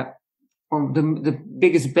things that, or the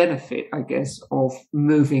biggest benefit, I guess, of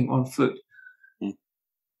moving on foot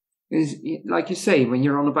is, like you say, when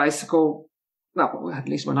you're on a bicycle. Well, at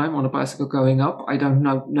least when I'm on a bicycle going up, I don't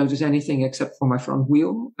notice anything except for my front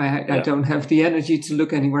wheel. I don't have the energy to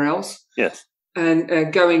look anywhere else. Yes.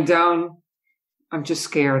 And going down, I'm just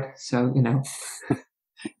scared. So, it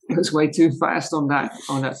goes way too fast on that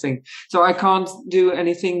thing. So I can't do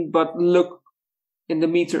anything but look in the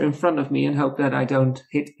meter in front of me and hope that I don't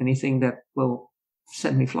hit anything that will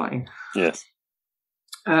send me flying. Yes.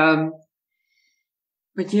 But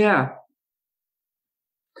yeah.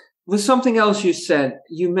 With something else you said,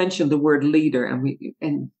 you mentioned the word leader, and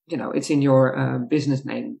it's in your business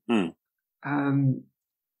name.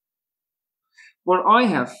 What I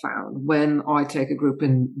have found when I take a group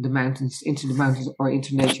into the mountains or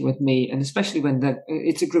into nature with me, and especially when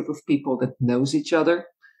it's a group of people that knows each other,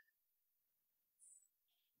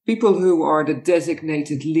 people who are the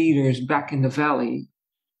designated leaders back in the valley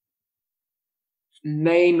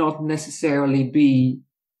may not necessarily be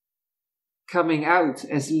coming out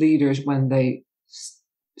as leaders when they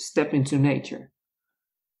step into nature.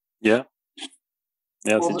 Yeah,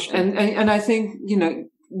 that's interesting. And I think you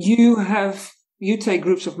take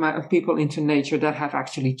groups of people into nature that have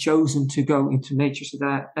actually chosen to go into nature. So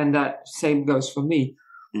that same goes for me.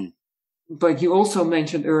 But you also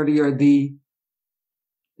mentioned earlier the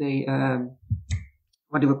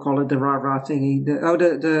what do we call it? The rah-rah thingy.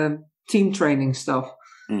 The team training stuff.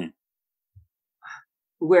 Mm.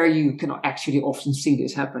 Where you can actually often see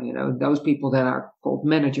this happen. You know, those people that are called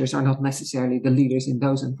managers are not necessarily the leaders in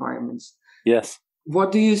those environments. Yes.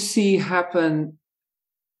 What do you see happen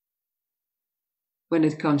when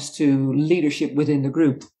it comes to leadership within the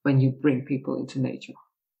group when you bring people into nature?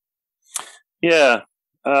 Yeah.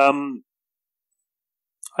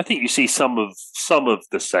 I think you see some of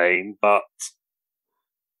the same, but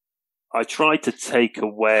I try to take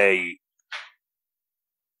away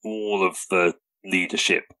all of the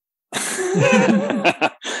leadership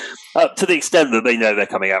to the extent that they know they're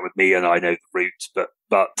coming out with me and I know the route,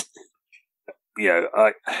 but you know,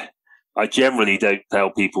 I generally don't tell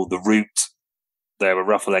people the route. They're a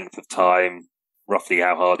rough length of time, roughly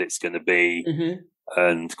how hard it's going to be,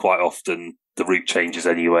 and quite often the route changes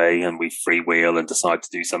anyway, and we freewheel and decide to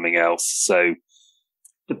do something else. So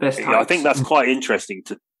the best I think that's quite interesting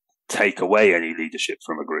to take away any leadership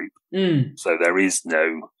from a group. So there is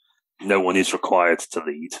no one is required to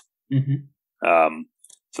lead.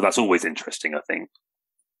 So that's always interesting, I think.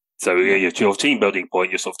 So to your team building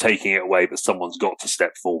point, you're sort of taking it away, but someone's got to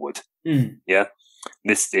step forward. Yeah.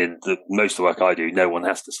 This in most of the work I do, no one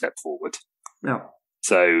has to step forward. No.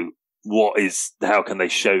 So how can they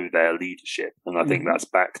show their leadership? And I think that's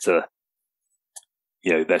back to,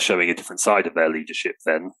 they're showing a different side of their leadership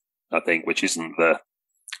then, I think, which isn't the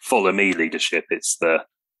follow me leadership. It's the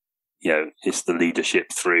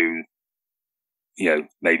leadership through,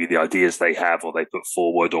 maybe the ideas they have or they put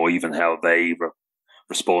forward, or even how they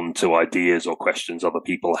respond to ideas or questions other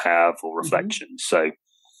people have or reflections. So,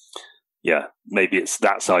 maybe it's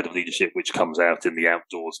that side of leadership which comes out in the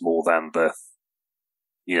outdoors more than the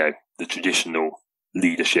traditional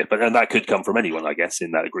leadership. And that could come from anyone, I guess,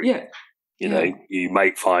 in that group. You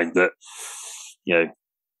might find that,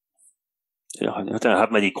 I don't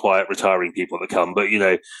have many quiet retiring people that come, but,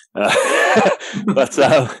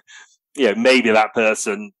 maybe that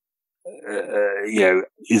person,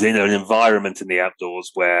 is in an environment in the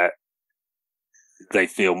outdoors where they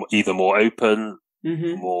feel either more open,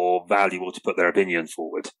 more valuable to put their opinion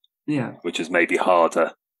forward, which is maybe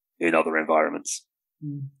harder in other environments.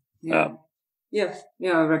 I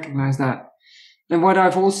recognize that. And what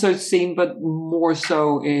I've also seen, but more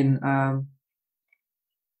so in,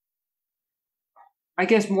 I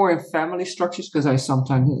guess more in family structures, because I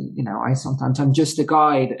sometimes I'm just a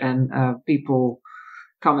guide, and people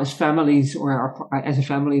come as families, or as a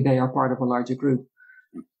family, they are part of a larger group.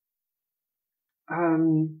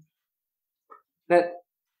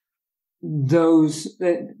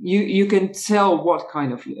 You can tell what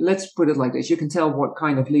kind of, let's put it like this, you can tell what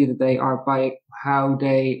kind of leader they are by how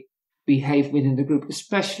they behave within the group,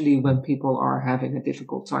 especially when people are having a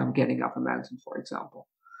difficult time getting up a mountain, for example.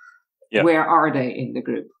 Where are they in the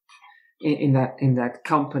group, in that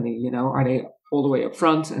company? Are they all the way up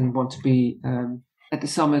front and want to be at the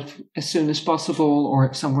summit as soon as possible,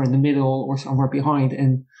 or somewhere in the middle, or somewhere behind,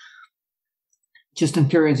 and just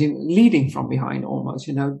encouraging, leading from behind almost,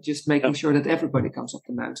 just making sure that everybody comes up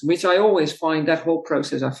the mountain, which I always find, that whole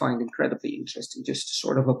process I find incredibly interesting, just to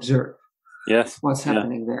sort of observe what's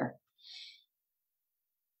happening there.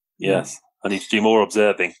 Yes, I need to do more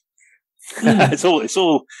observing. It's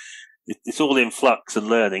all in flux and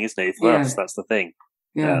learning, isn't it? For us, that's the thing.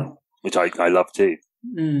 Which I love too.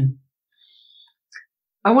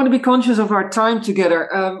 I want to be conscious of our time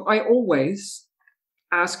together. I always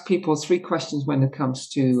ask people 3 questions when it comes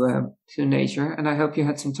to nature, and I hope you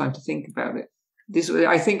had some time to think about it.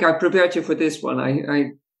 I think I prepared you for this one.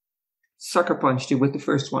 I sucker punched you with the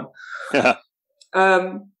first one.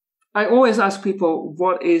 I always ask people,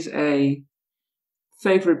 what is a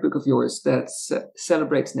favorite book of yours that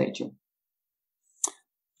celebrates nature?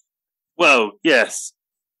 Well, yes,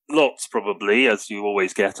 lots probably, as you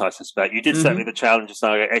always get, I suspect. You did set me the challenge,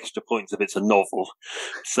 so I get extra points if it's a novel.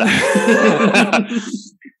 So,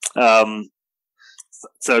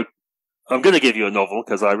 so I'm going to give you a novel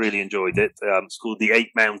because I really enjoyed it. It's called The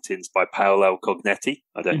 8 Mountains by Paolo Cognetti.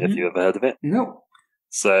 I don't know if you've ever heard of it. No.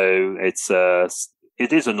 So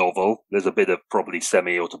it is a novel. There's a bit of probably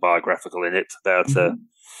semi-autobiographical in it about a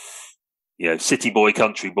city boy,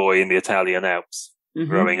 country boy in the Italian Alps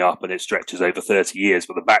growing up, and it stretches over 30 years,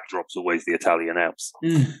 but the backdrop's always the Italian Alps.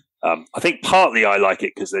 I think partly I like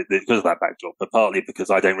it because of that backdrop, but partly because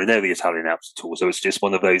I don't really know the Italian Alps at all. So it's just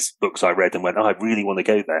one of those books I read and went, I really want to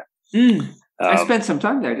go there. I spent some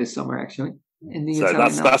time there this summer, actually. In the Italian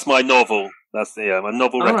Alps. That's my novel. That's my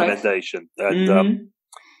novel recommendation. Right.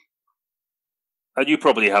 And you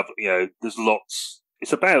probably have, there's lots.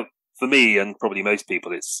 It's about for me and probably most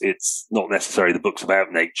people, it's not necessarily the book's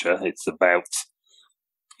about nature. It's about,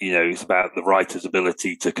 it's about the writer's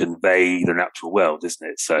ability to convey the natural world, isn't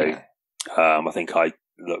it? So, I think I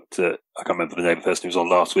can't remember the name of the person who was on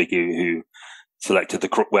last week who selected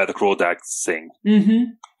Where the Crawdads Sing,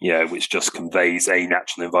 which just conveys a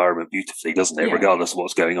natural environment beautifully, doesn't it? Yeah. Regardless of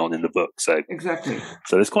what's going on in the book. So exactly.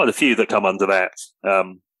 So there's quite a few that come under that.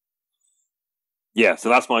 So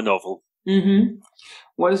that's my novel. Mm-hmm.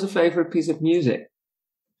 What is a favorite piece of music?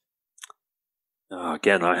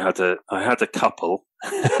 Again, I had a couple.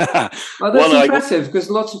 Well, that's impressive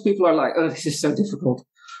because lots of people are like, "Oh, this is so difficult."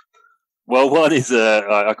 Well, one is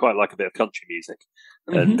I quite like a bit of country music,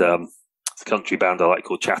 and it's a country band I like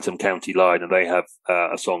called Chatham County Line, and they have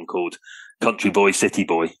a song called "Country Boy, City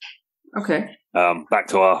Boy." Okay. Back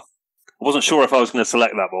to I wasn't sure if I was going to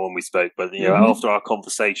select that one when we spoke, but after our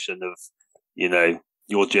conversation of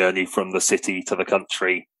your journey from the city to the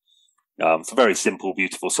country. It's a very simple,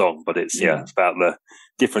 beautiful song, but it's about the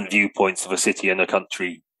different viewpoints of a city and a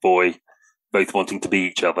country boy, both wanting to be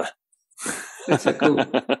each other. That's so cool.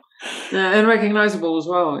 And recognizable as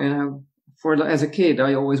well. As a kid,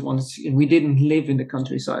 I always wanted to, we didn't live in the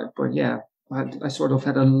countryside, but I sort of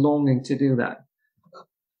had a longing to do that.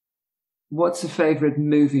 What's a favorite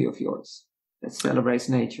movie of yours that celebrates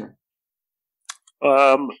nature?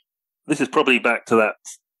 This is probably back to that,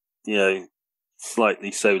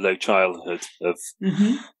 slightly solo childhood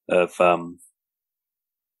of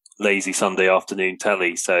lazy Sunday afternoon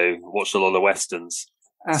telly. So watched a lot of westerns.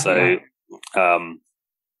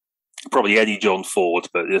 Probably any John Ford,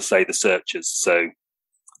 but let's say The Searchers. So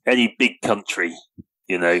any big country,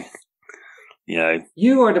 You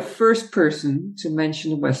are the first person to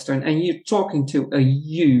mention a western, and you're talking to a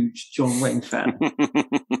huge John Wayne fan.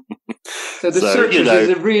 So The Searchers is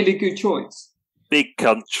a really good choice. Big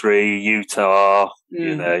country, Utah,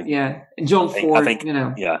 Yeah, and John Ford, I think,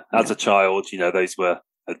 as a child, those were,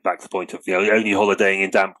 back to the point of, only holidaying in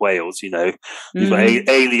damp Wales, these were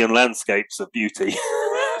alien landscapes of beauty.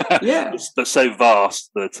 Yeah. But so vast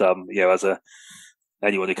that, as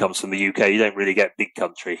anyone who comes from the UK, you don't really get big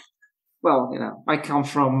country. Well, I come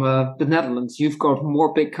from the Netherlands. You've got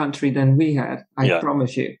more big country than we had, I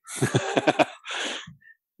promise you.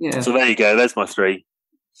 Yeah. So there you go, there's my three.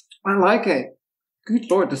 I like it. Good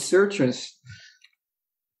Lord, The Searchers.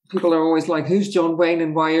 People are always like, who's John Wayne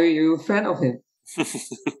and why are you a fan of him?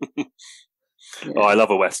 Oh, I love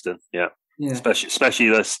a Western, yeah. Especially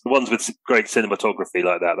the ones with great cinematography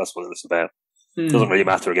like that. That's what it's about. It doesn't really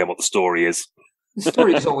matter, again, what the story is. The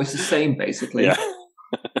story is always the same, basically. Yeah.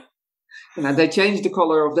 They change the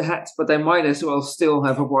color of the hats, but they might as well still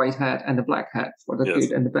have a white hat and a black hat for the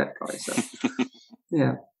good and the bad guy. So,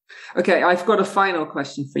 yeah. Okay, I've got a final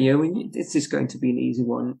question for you, and this is going to be an easy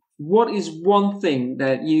one. What is one thing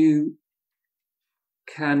that you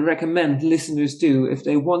can recommend listeners do if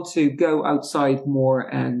they want to go outside more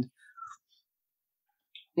and,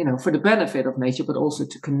 for the benefit of nature, but also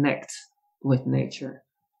to connect with nature?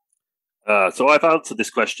 So I've answered this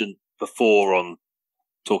question before on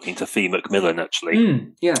talking to Fee McMillan,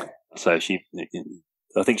 actually. So I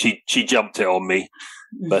think she jumped it on me,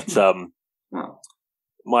 but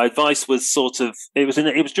my advice was it was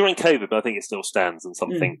during COVID, but I think it still stands. And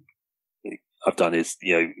something I've done is,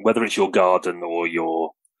 whether it's your garden or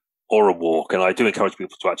a walk, and I do encourage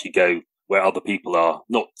people to actually go where other people are,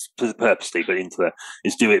 not purposely, but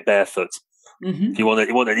is do it barefoot. If you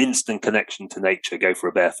want an instant connection to nature, go for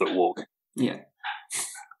a barefoot walk. Yeah.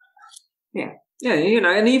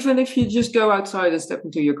 And even if you just go outside and step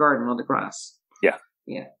into your garden on the grass.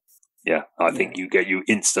 I think you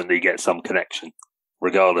instantly get some connection,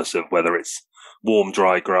 regardless of whether it's warm,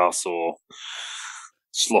 dry grass or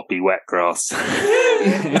sloppy, wet grass,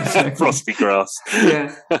 frosty grass.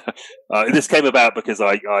 Yeah. This came about because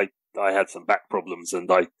I had some back problems,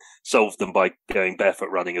 and I solved them by going barefoot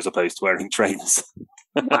running as opposed to wearing trainers.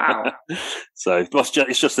 Wow. So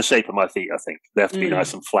it's just the shape of my feet, I think. They have to be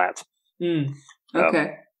nice and flat.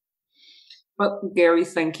 Okay. Well, Garry,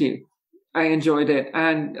 thank you. I enjoyed it.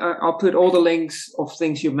 And I'll put all the links of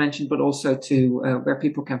things you've mentioned, but also to where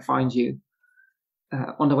people can find you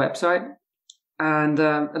on the website. And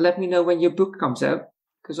let me know when your book comes out,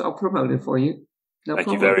 because I'll promote it for you. Thank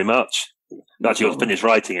you very much. Actually, I've finished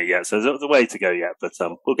writing it yet, so there's a way to go yet, but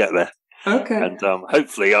we'll get there. Okay. And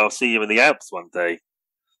hopefully I'll see you in the Alps one day.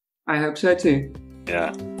 I hope so too.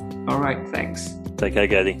 Yeah. All right, thanks. Take care,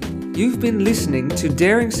 Garry. You've been listening to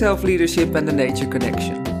Daring Self-Leadership and the Nature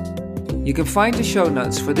Connection. You can find the show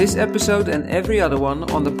notes for this episode and every other one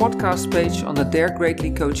on the podcast page on the Dare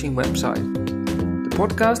Greatly Coaching website. The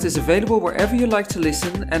podcast is available wherever you like to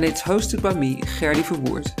listen, and it's hosted by me, Garry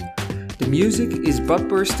Pratt. The music is Butt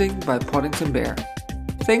Bursting by Poddington Bear.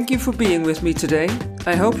 Thank you for being with me today.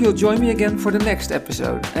 I hope you'll join me again for the next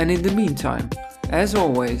episode. And in the meantime, as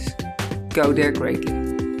always, go dare greatly.